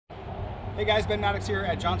Hey guys, Ben Maddox here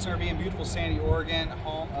at Johnson RV in beautiful Sandy, Oregon,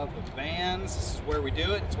 home of the vans. This is where we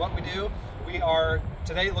do it. It's what we do. We are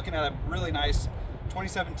today looking at a really nice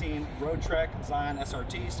 2017 Roadtrek Zion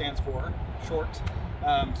SRT, stands for short.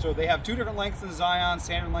 So they have two different lengths in the Zion.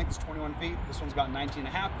 Standard length is 21 feet. This one's about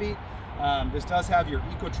 19.5 feet. This does have your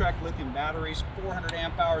EcoTrek lithium batteries, 400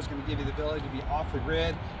 amp hours, going to give you the ability to be off the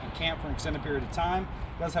grid and camp for an extended period of time.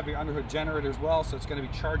 It does have your underhood generator as well, so it's going to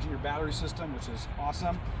be charging your battery system, which is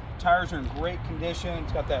awesome. Tires are in great condition.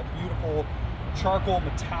 It's got that beautiful charcoal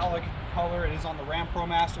metallic color. It is on the Ram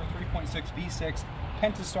ProMaster 3.6 V6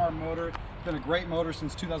 Pentastar motor. It's been a great motor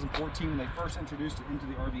since 2014 when they first introduced it into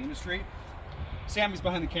the RV industry. Sammy's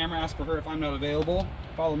behind the camera. Ask for her if I'm not available.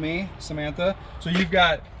 Follow me, Samantha. So you've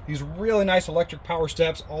got these really nice electric power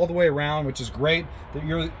steps all the way around, which is great.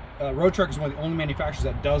 Roadtrek is one of the only manufacturers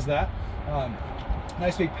that does that.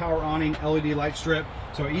 Nice big power awning LED light strip.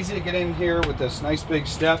 So easy to get in here with this nice big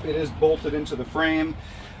step. It is bolted into the frame.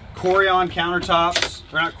 Corian countertops,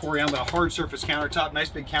 or not Corian, but a hard surface countertop. Nice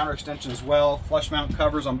big counter extension as well. Flush mount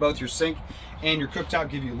covers on both your sink and your cooktop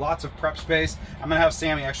give you lots of prep space. I'm gonna have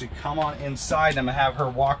Sammy actually come on inside. I'm gonna have her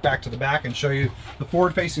walk back to the back and show you the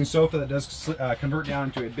forward facing sofa that does convert down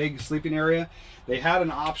into a big sleeping area. They had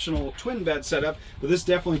an optional twin bed setup, but this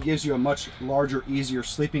definitely gives you a much larger, easier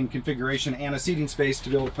sleeping configuration and a seating space to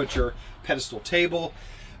be able to put your pedestal table.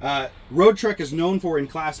 Roadtrek is known for, in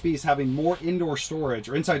Class B's, having more indoor storage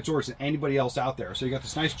or inside storage than anybody else out there. So you got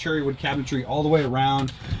this nice cherry wood cabinetry all the way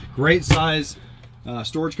around, great size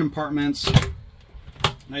storage compartments,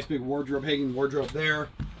 nice big wardrobe, hanging wardrobe there,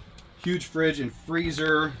 huge fridge and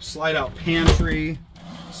freezer, slide out pantry,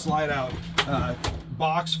 slide out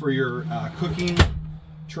box for your cooking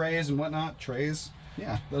trays and whatnot. Trays,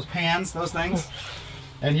 yeah, those pans, those things.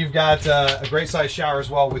 And you've got a great size shower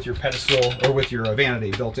as well with your pedestal, or with your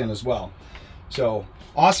vanity built in as well. So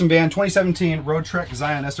awesome van, 2017 Roadtrek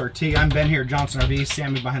Zion SRT. I'm Ben here at Johnson RV,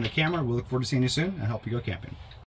 Sammy behind the camera. We'll look forward to seeing you soon and help you go camping.